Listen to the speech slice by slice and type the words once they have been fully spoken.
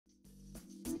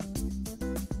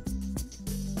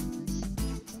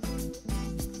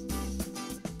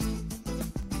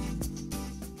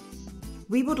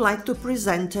we would like to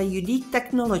present a unique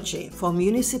technology for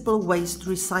municipal waste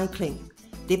recycling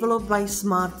developed by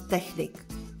smarttechnic,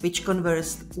 which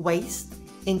converts waste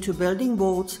into building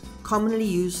boards commonly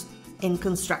used in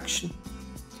construction.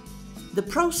 The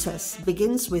process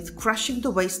begins with crushing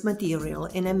the waste material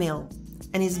in a mill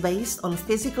and is based on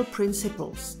physical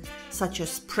principles such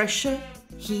as pressure,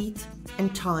 heat,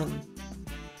 and time.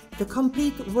 The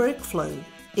complete workflow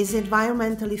is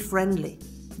environmentally friendly.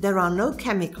 There are no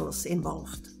chemicals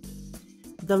involved.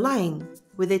 The line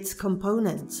with its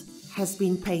components has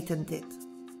been patented.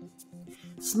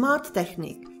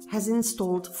 smarttechnic has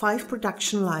installed 5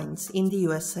 production lines in the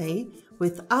USA,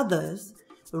 with others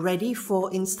ready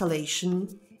for installation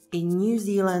in New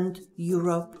Zealand,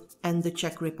 Europe, and the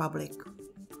Czech Republic.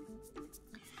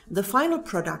 The final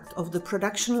product of the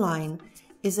production line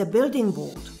is a building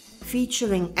board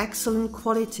featuring excellent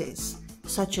qualities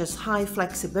such as high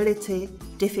flexibility,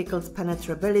 difficult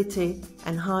penetrability,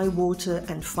 and high water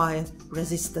and fire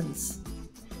resistance.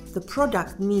 The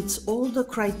product meets all the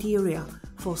criteria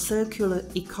for circular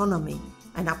economy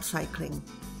and upcycling.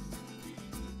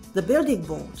 The building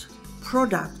board,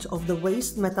 product of the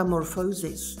waste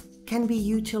metamorphosis, can be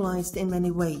utilized in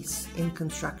many ways in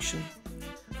construction: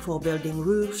 for building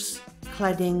roofs,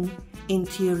 cladding,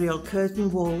 interior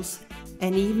curtain walls,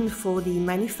 and even for the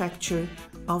manufacture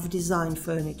of design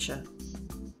furniture.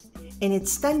 In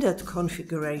its standard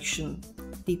configuration,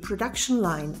 the production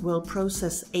line will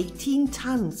process 18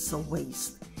 tons of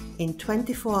waste in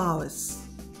 24 hours.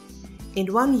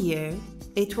 In 1 year,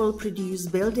 it will produce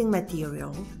building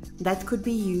material that could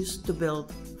be used to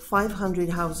build 500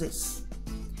 houses.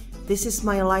 This is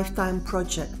my lifetime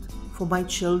project for my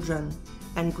children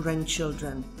and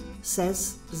grandchildren,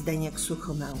 says Zdeněk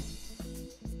Suchomel.